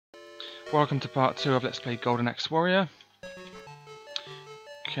Welcome to part 2 of Let's Play Golden Axe Warrior.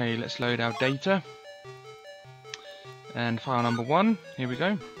 Okay, let's load our data. And file number 1, here we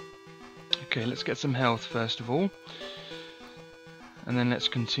go. Okay, let's get some health first of all. And then let's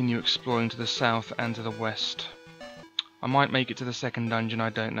continue exploring to the south and to the west. I might make it to the second dungeon,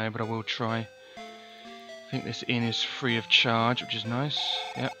 I don't know, but I will try. I think this inn is free of charge, which is nice.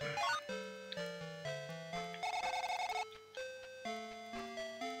 Yep.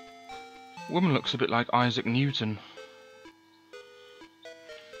 Woman looks a bit like Isaac Newton.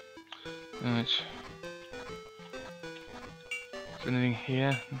 Right. Is there anything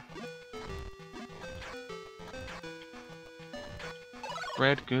here?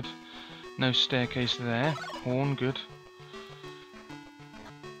 Bread, good. No staircase there. Horn, good.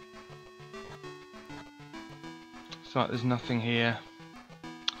 Looks like there's nothing here.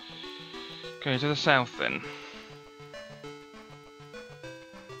 Okay, to the south then.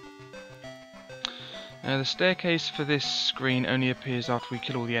 The staircase for this screen only appears after we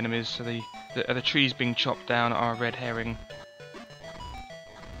kill all the enemies, so the trees being chopped down are a red herring.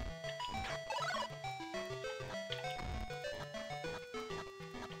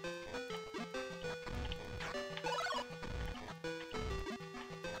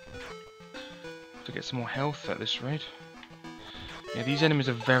 To get some more health at this rate. Yeah, these enemies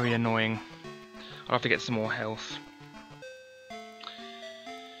are very annoying. I'll have to get some more health.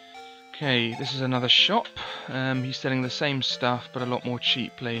 Okay, this is another shop. He's selling the same stuff, but a lot more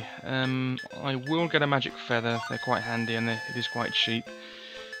cheaply. I will get a magic feather. They're quite handy, and it is quite cheap.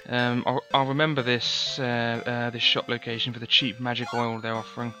 I'll remember this this shop location for the cheap magic oil they're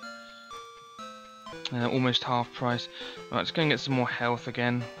offering. Almost half price. Right, let's go and get some more health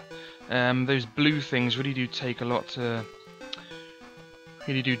again. Those blue things really do take a lot to...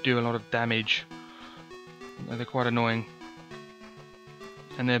 really do a lot of damage. They're quite annoying.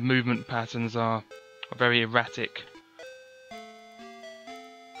 And their movement patterns are very erratic.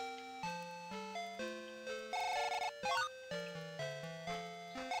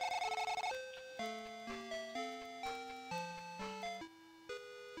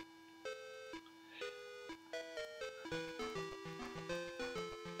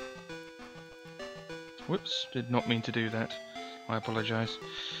 Whoops, did not mean to do that. I apologise.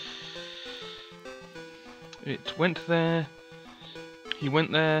 It went there. He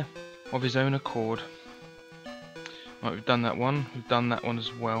went there of his own accord. Right, we've done that one. We've done that one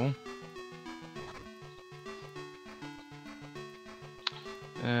as well.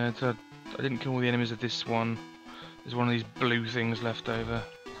 So I didn't kill all the enemies of this one. There's one of these blue things left over.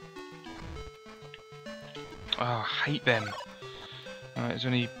 Oh, I hate them. Alright, is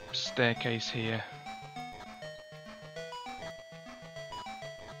there any staircase here?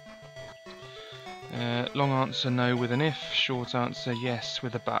 Long answer no with an if, short answer yes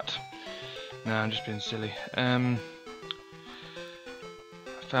with a but. No, I'm just being silly. I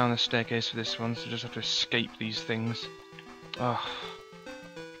found the staircase for this one, so I just have to escape these things. Oh,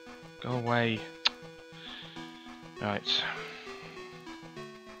 go away. Right.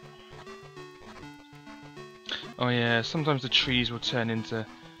 Oh yeah, sometimes the trees will turn into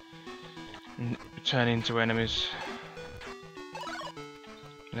enemies.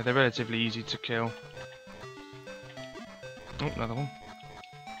 Yeah, they're relatively easy to kill. Oh, another one.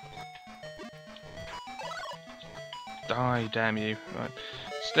 Die, damn you. Right.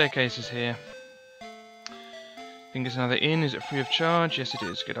 Staircase is here. I think it's another inn. Is it free of charge? Yes, it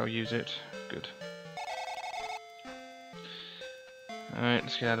is. Good, I'll use it. Good. Alright,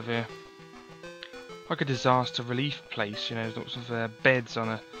 let's get out of here. Like a disaster relief place, you know, lots of beds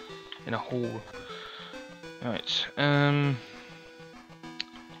on in a hall. Right.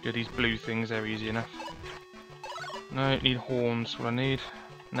 Good, these blue things, they're easy enough. No, I need horns, what I need.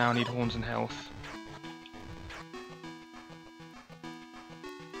 Now I need horns and health.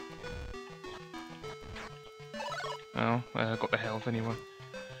 Oh, I got the health anyway.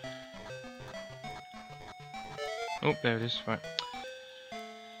 Oh, there it is, right.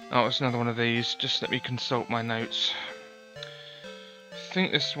 Oh, it's another one of these. Just let me consult my notes. I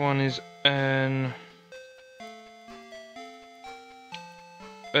think this one is earn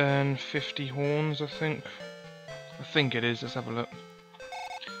 50 horns, I think. I think it is. Let's have a look.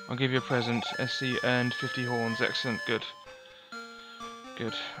 I'll give you a present. SC earned 50 horns. Excellent. Good.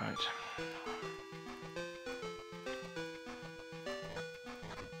 Good. Right.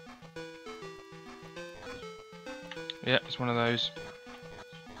 Yeah, it's one of those.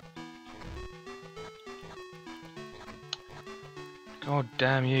 God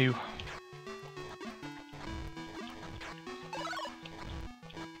damn you.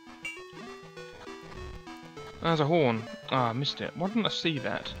 There's a horn. Ah, I missed it. Why didn't I see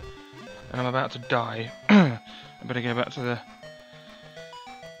that? and I'm about to die. I better go back to the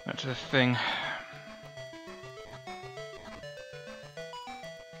thing.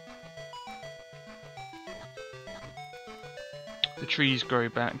 The trees grow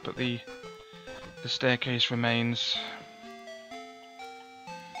back, but the staircase remains.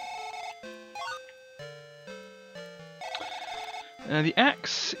 The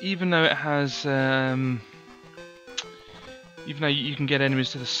axe, even though it has, even though you can get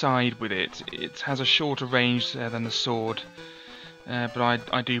enemies to the side with it, it has a shorter range than the sword. But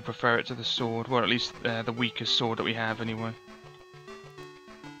I do prefer it to the sword, well, at least the weakest sword that we have, anyway.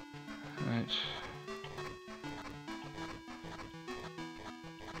 Right.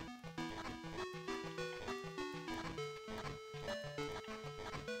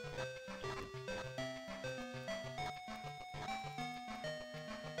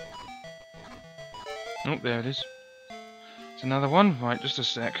 Oh, there it is. It's another one. Right, just a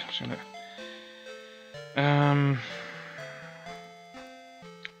sec.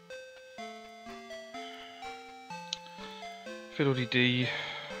 Fiddle-dee-dee.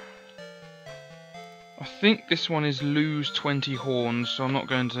 I think this one is lose 20 horns, so I'm not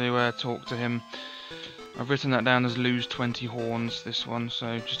going to talk to him. I've written that down as lose 20 horns, this one,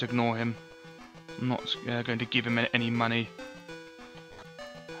 so just ignore him. I'm not going to give him any money.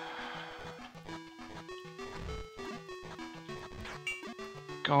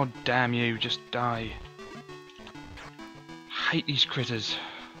 God damn you, just die. Hate these critters.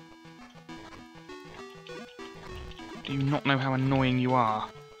 Do you not know how annoying you are?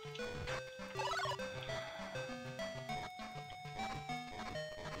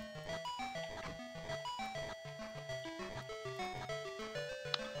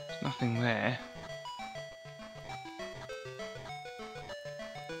 There's nothing there.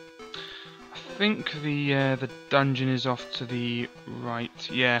 I think the dungeon is off to the right.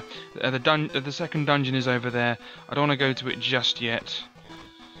 Yeah, the second dungeon is over there. I don't want to go to it just yet.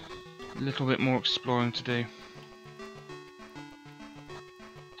 A little bit more exploring to do.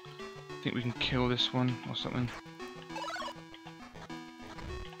 I think we can kill this one or something.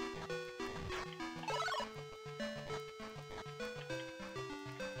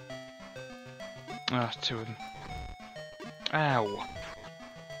 Ah, two of them. Ow!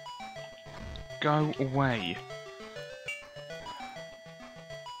 Go away.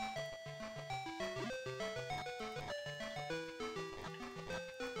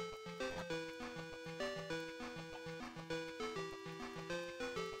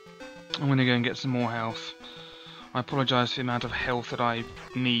 I'm going to go and get some more health. I apologise for the amount of health that I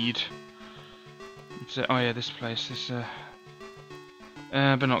need. Oh yeah, this place.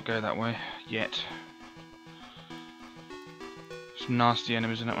 But not go that way yet. Some nasty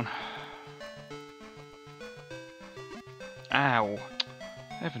enemies in that one. Ow!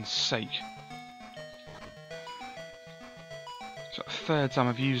 Heaven's sake. It's like the third time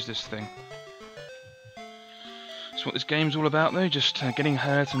I've used this thing. That's what this game's all about though, just getting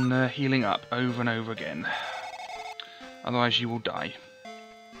hurt and healing up over and over again. Otherwise you will die.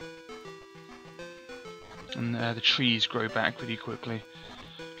 And the trees grow back pretty quickly.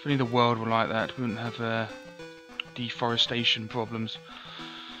 If only the world were like that, we wouldn't have deforestation problems.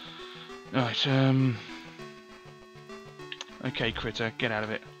 Right, okay, critter, get out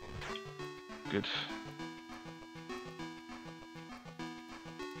of it. Good.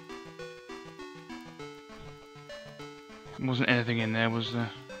 There wasn't anything in there, was there?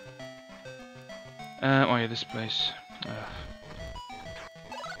 Oh yeah, this place.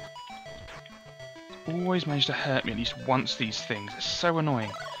 Always manage to hurt me at least once, these things. It's so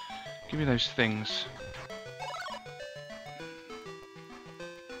annoying. Give me those things.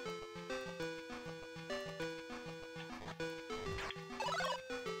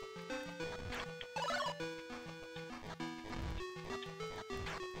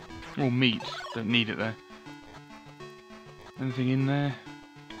 Or meat. Don't need it though. Anything in there?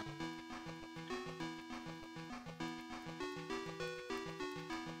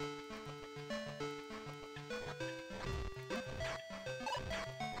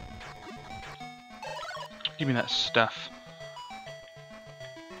 Give me that stuff.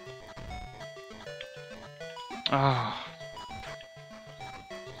 Ah,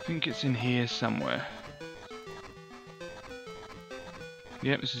 I think it's in here somewhere.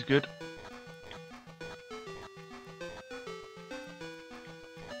 Yep, this is good.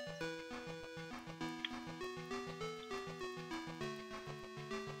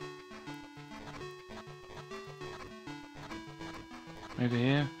 Over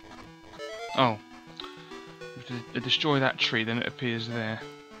here. Oh. We have to destroy that tree, then it appears there.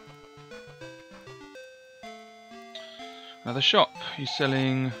 Another shop. He's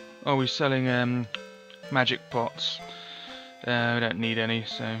selling Oh, we're selling magic pots. We don't need any,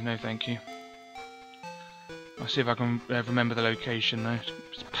 so no thank you. I'll see if I can remember the location though.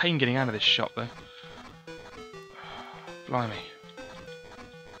 It's a pain getting out of this shop though. Blimey.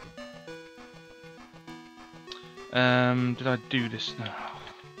 Did I do this? No.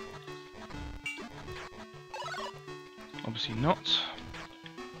 Obviously not.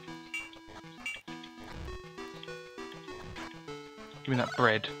 Give me that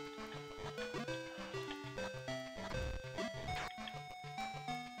bread.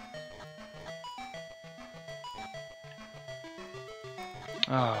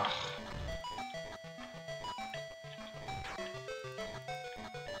 Ah.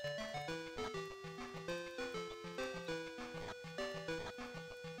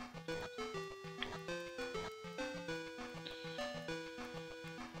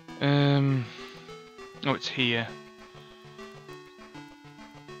 Oh, it's here.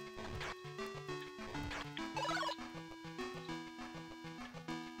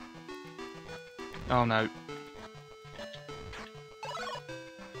 Oh no.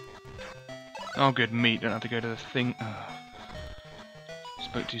 Oh good, meat, don't have to go to the thing. Oh.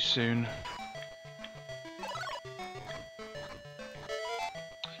 Spoke too soon.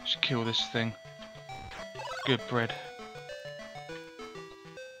 Just kill this thing. Good bread.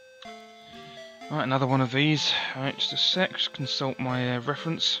 Right, another one of these. Alright, just a sec, just consult my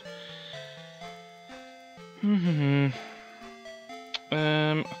reference. I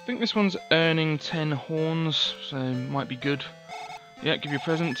think this one's earning 10 horns, so might be good. Yeah, give you a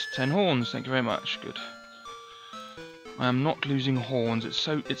present, 10 horns, thank you very much, good. I am not losing horns, it's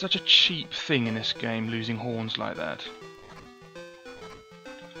such a cheap thing in this game, losing horns like that.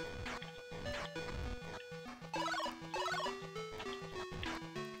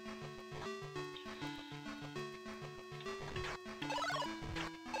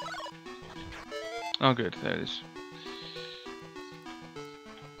 Oh good, there it is.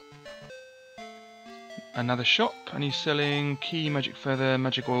 Another shop, and he's selling key, magic feather,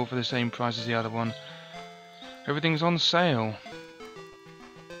 magic oil for the same price as the other one. Everything's on sale.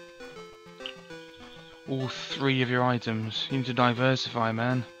 All 3 of your items. You need to diversify,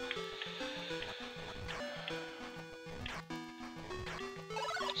 man.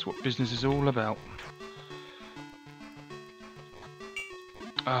 That's what business is all about.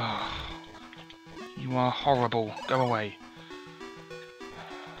 Ah. You are horrible. Go away.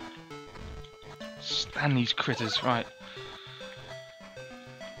 Stand these critters, right.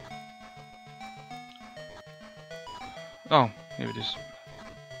 Oh, here it is.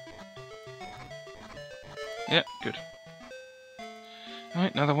 Yeah, good.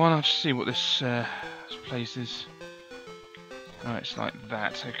 Right, another one. I'll just see what this place is. Oh, it's like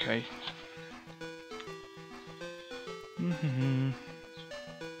that, okay.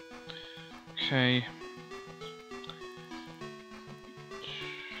 Okay.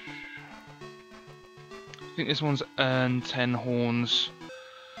 I think this one's earned 10 horns.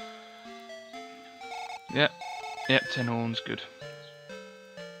 Yep, 10 horns, good.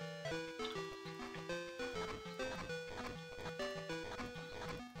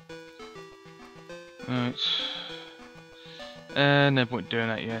 Right. No point doing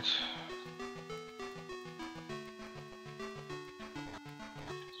that yet.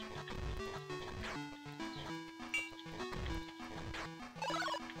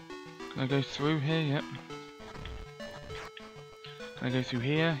 Can I go through here? Yep. Can I go through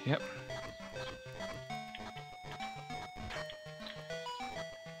here? Yep.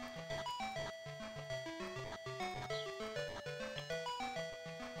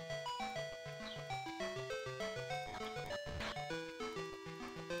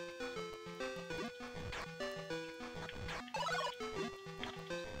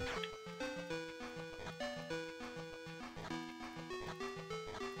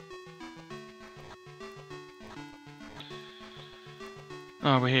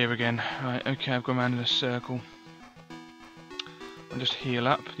 Oh, we're here again. Right, okay, I've gone around in a circle. I'll just heal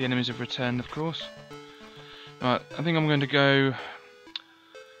up. The enemies have returned, of course. Right, I think I'm going to go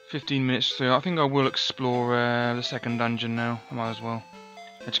 15 minutes through. I think I will explore the second dungeon now. I might as well.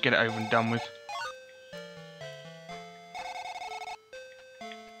 Let's get it over and done with.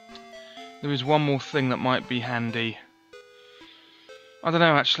 There is one more thing that might be handy. I don't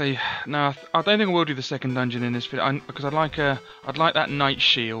know actually. No, I don't think I will do the second dungeon in this video because I'd like that night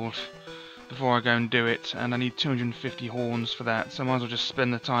shield before I go and do it, and I need 250 horns for that. So I might as well just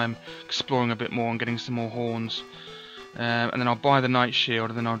spend the time exploring a bit more and getting some more horns, and then I'll buy the night shield,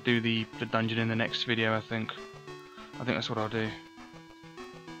 and then I'll do the dungeon in the next video. I think that's what I'll do,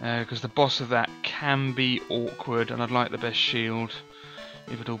 because the boss of that can be awkward, and I'd like the best shield.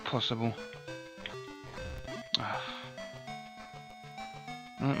 if at all possible.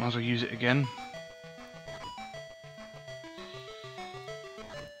 Well, might as well use it again.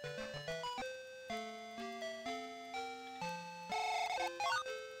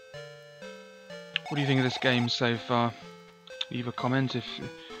 What do you think of this game so far? Leave a comment if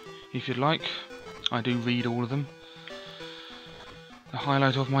you'd like. I do read all of them. The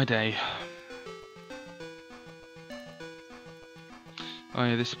highlight of my day. Oh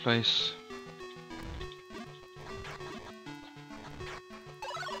yeah, this place.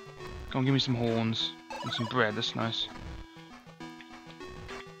 Come on, give me some horns and some bread, that's nice.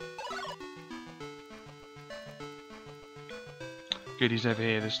 Good, he's over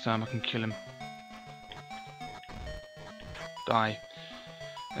here this time, I can kill him. Die.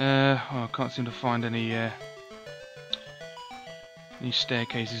 Oh, I can't seem to find any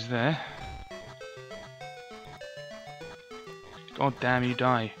staircases there. God damn, you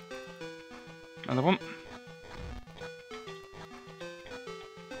die. Another one.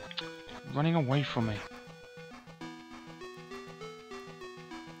 Running away from me.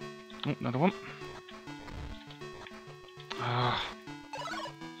 Oh, another one. Ah.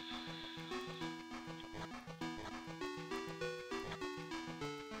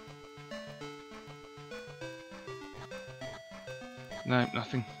 No,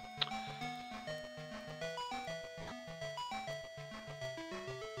 nothing.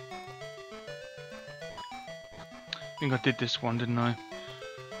 I think I did this one, didn't I?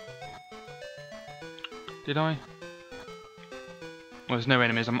 Did I? Well, there's no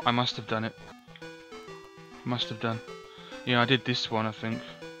enemies. I must have done it. Must have done. Yeah, I did this one, I think,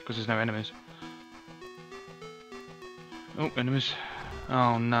 because there's no enemies. Oh, enemies.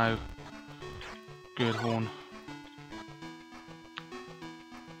 Oh, no. Good horn.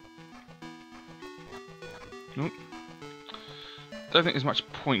 Nope. Don't think there's much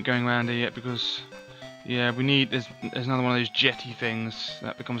point going around here yet because, yeah, we need. There's another one of those jetty things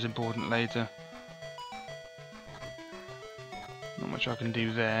that becomes important later. Not much I can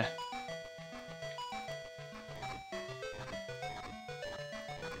do there.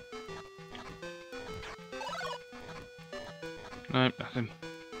 Nope, nothing.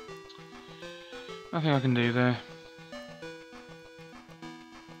 Nothing I can do there.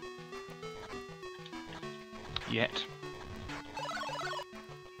 Yet.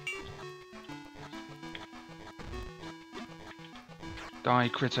 Die,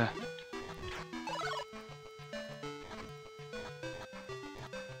 critter.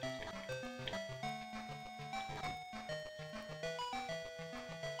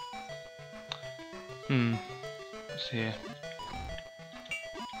 What's here?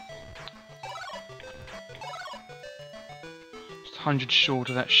 Just 100 short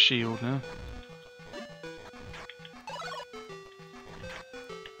of that shield now.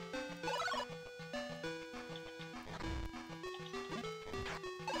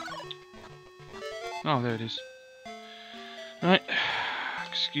 Oh, there it is. Right,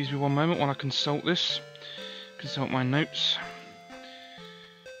 excuse me one moment while I consult this. Consult my notes.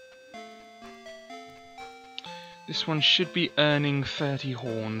 This one should be earning 30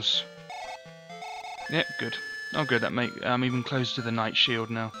 horns. Yep, good. Oh good, I'm even closer to the night shield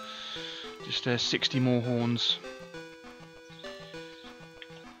now. Just 60 more horns.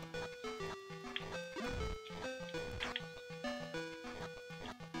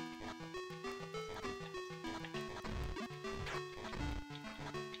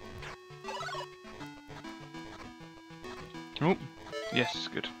 Oh, yes,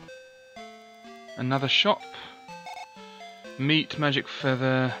 good. Another shop. Meat, magic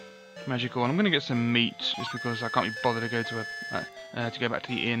feather, magic oil. I'm going to get some meat just because I can't be bothered to go to go back to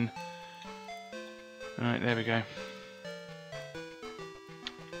the inn. Right, there we go.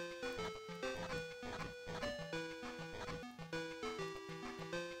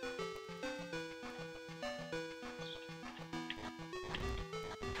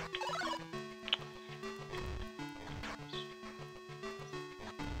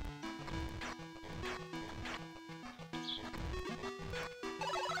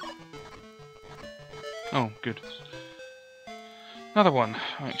 Oh, good. Another one.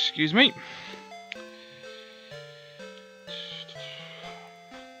 Oh, excuse me.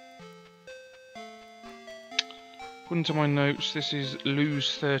 According to my notes, this is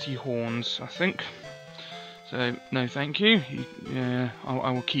lose 30 horns, I think. So, no thank you. Yeah,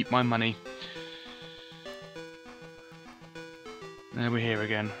 I will keep my money. There we're here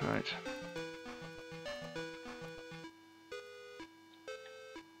again. Right.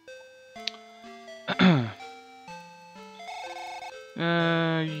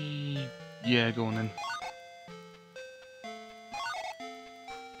 Yeah, go on then.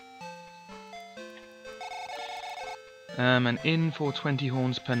 An inn for 20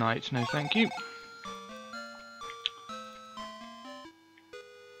 horns per night. No, thank you.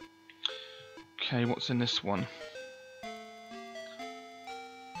 Okay, what's in this one?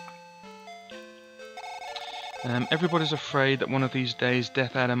 Everybody's afraid that one of these days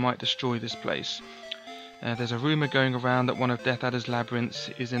Death Adder might destroy this place. There's a rumour going around that one of Death Adder's labyrinths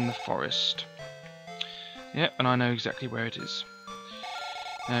is in the forest. Yep, and I know exactly where it is.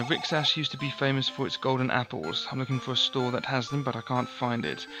 Rixash used to be famous for its golden apples. I'm looking for a store that has them, but I can't find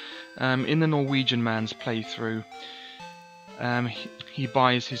it. In the Norwegian man's playthrough, he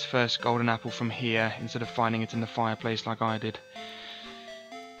buys his first golden apple from here instead of finding it in the fireplace like I did.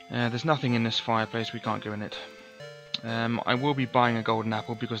 There's nothing in this fireplace, we can't go in it. I will be buying a golden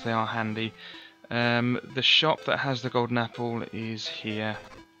apple because they are handy. The shop that has the golden apple is here.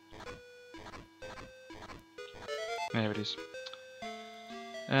 There it is.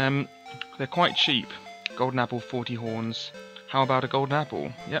 They're quite cheap. Golden apple, 40 horns. How about a golden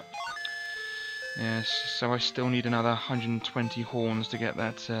apple? Yep. Yes, so I still need another 120 horns to get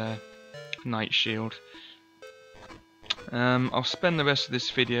that night shield. I'll spend the rest of this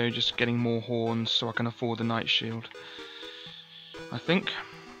video just getting more horns so I can afford the night shield, I think.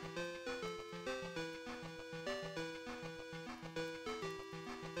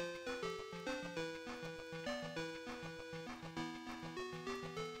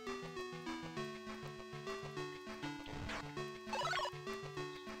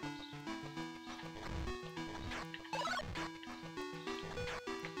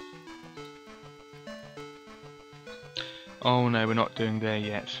 Oh no, we're not doing there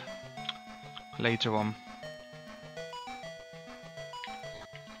yet. Later on.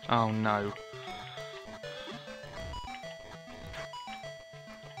 Oh no.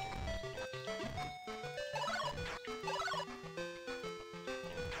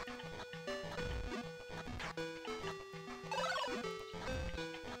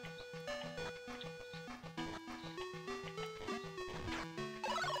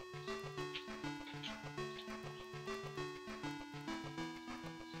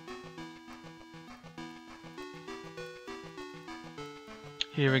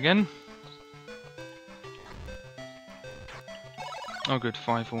 Here again. Oh good,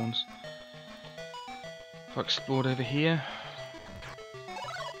 5 horns. If I explored over here.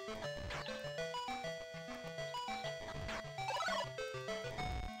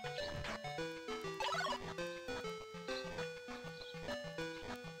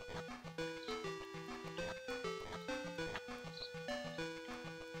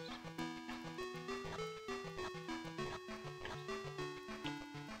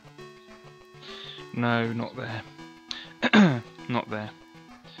 No, not there. Not there.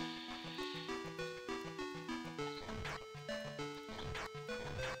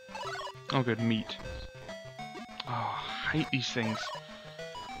 Oh good, meat. Oh, I hate these things.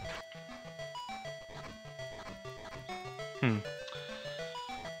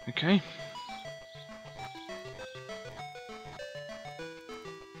 Okay.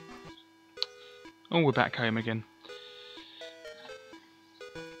 Oh, we're back home again.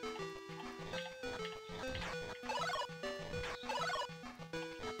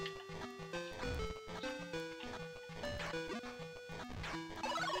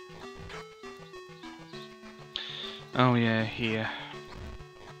 Oh yeah, here.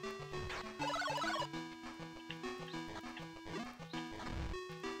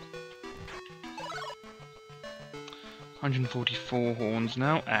 $144 horns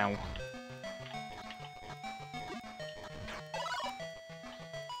now. Ow.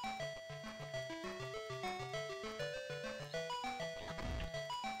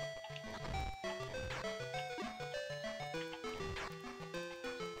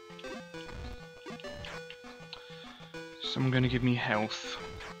 Someone going to give me health.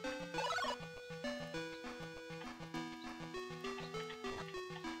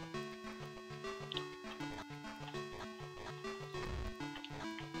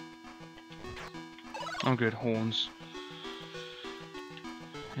 Oh good, horns.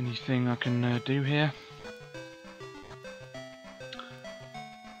 Anything I can do here?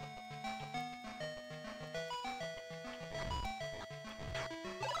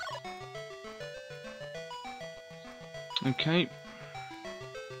 Okay.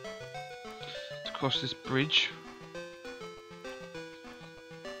 To cross this bridge.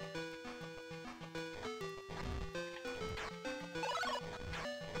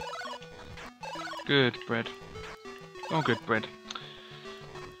 Good bread. Oh, good bread.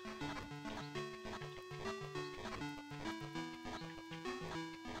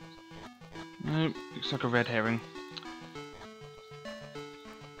 Nope, looks like a red herring.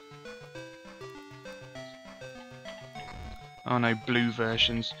 Oh no, blue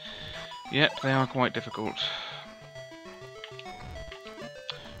versions. Yep, they are quite difficult.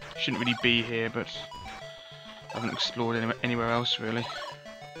 Shouldn't really be here, but I haven't explored anywhere else really.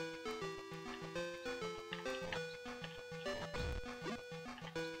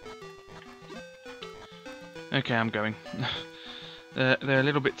 Okay, I'm going. They're a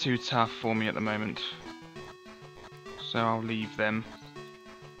little bit too tough for me at the moment, so I'll leave them.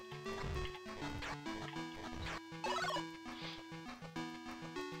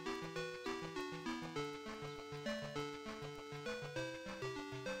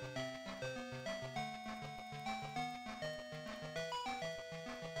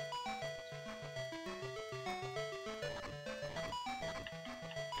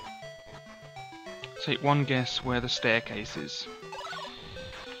 Take one guess where the staircase is.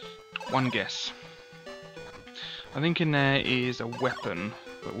 One guess. I think in there is a weapon,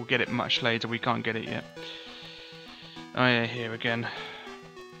 but we'll get it much later. We can't get it yet. Oh yeah, here again.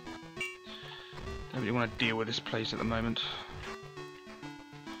 Don't really want to deal with this place at the moment.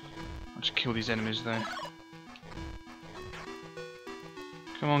 I'll just kill these enemies though.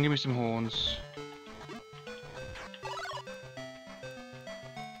 Come on, give me some horns.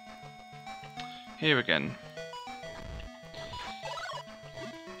 Here again.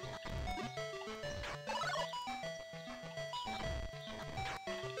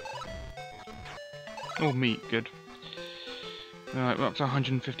 Oh, meat, good. Alright, we're up to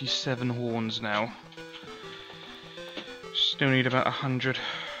 157 horns now. Still need about 100.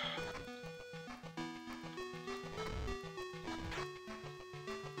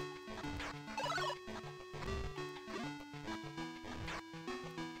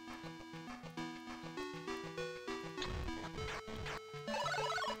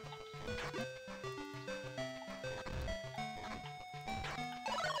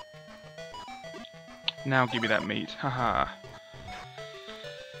 Now give me that meat, haha.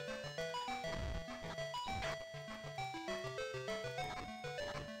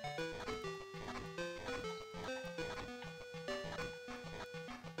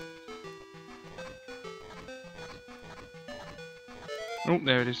 Oh,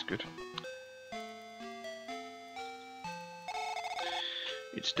 there it is, good.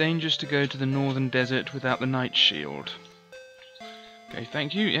 It's dangerous to go to the northern desert without the night shield. Okay,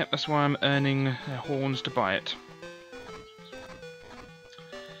 thank you. Yep, that's why I'm earning horns to buy it.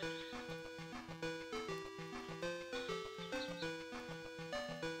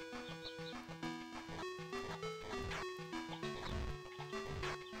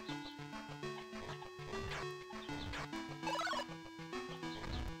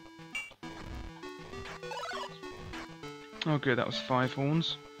 Oh good, that was 5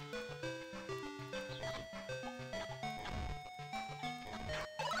 horns.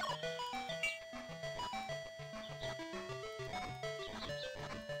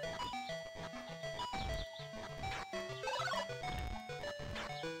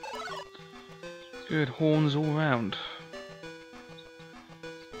 Good, horns all round.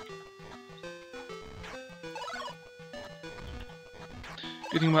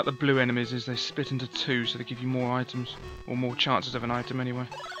 Good thing about the blue enemies is they split into 2, so they give you more items, or more chances of an item anyway.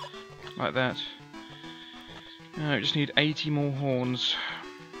 Like that. I just need 80 more horns.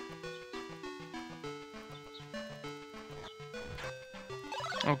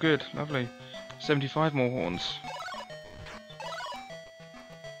 Oh good, lovely. 75 more horns.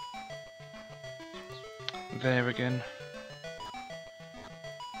 There again.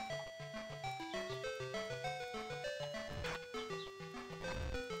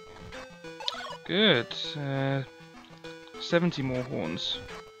 Good. 70 more horns.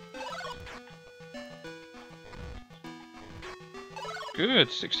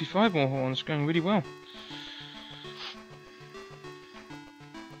 Good. 65 more horns. Going really well.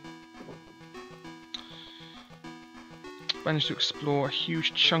 Managed to explore a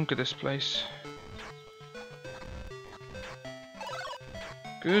huge chunk of this place.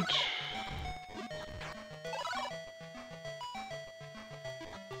 Good.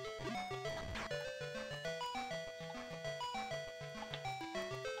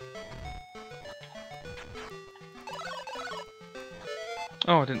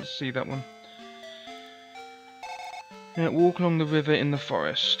 Oh, I didn't see that one. Walk along the river in the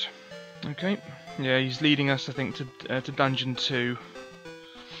forest. Okay. Yeah, he's leading us, I think, to Dungeon 2.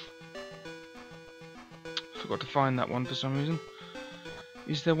 Forgot to find that one for some reason.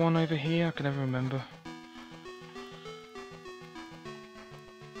 Is there one over here? I can never remember.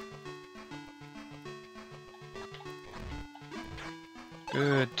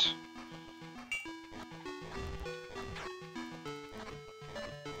 Good.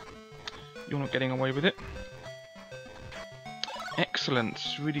 You're not getting away with it.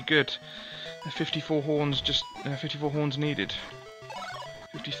 excellent, really good. 54 horns, just 54 horns needed.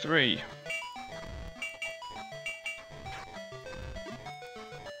 53.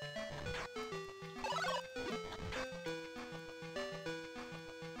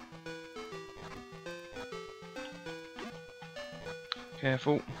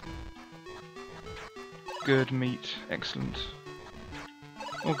 Careful. Good meat, excellent.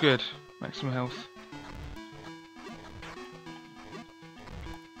 All good, maximum health.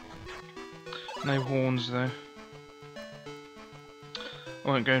 No horns though. I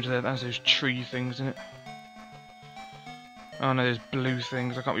won't go into there, that's those tree things, isn't it? Oh no, those blue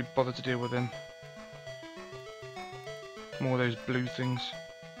things, I can't be bothered to deal with them. More of those blue things.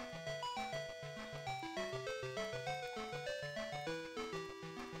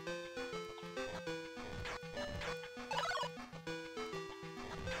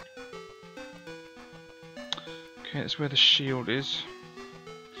 Okay, that's where the shield is.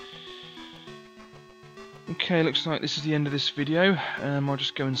 Okay, looks like this is the end of this video. I'll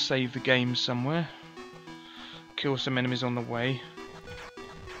just go and save the game somewhere. Kill some enemies on the way.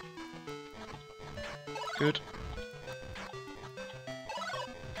 Good.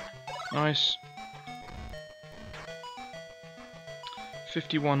 Nice.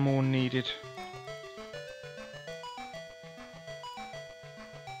 51 more needed.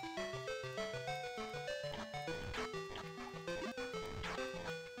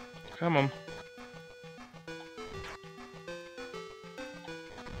 Come on.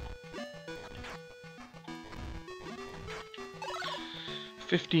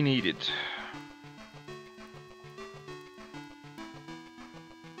 50 needed.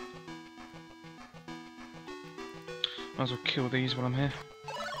 Might as well kill these while I'm here.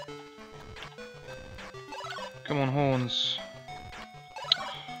 Come on, horns.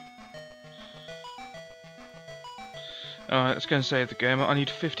 Alright, let's go and save the game. I need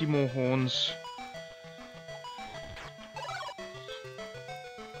 50 more horns.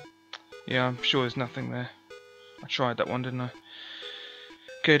 Yeah, I'm sure there's nothing there. I tried that one, didn't I?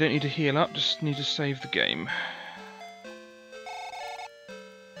 Okay, don't need to heal up, just need to save the game.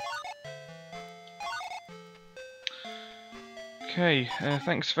 Okay,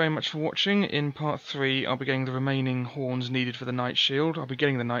 thanks very much for watching. In part 3 I'll be getting the remaining horns needed for the Night Shield. I'll be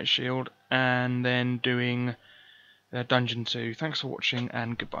getting the Night Shield and then doing Dungeon 2. Thanks for watching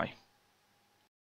and goodbye.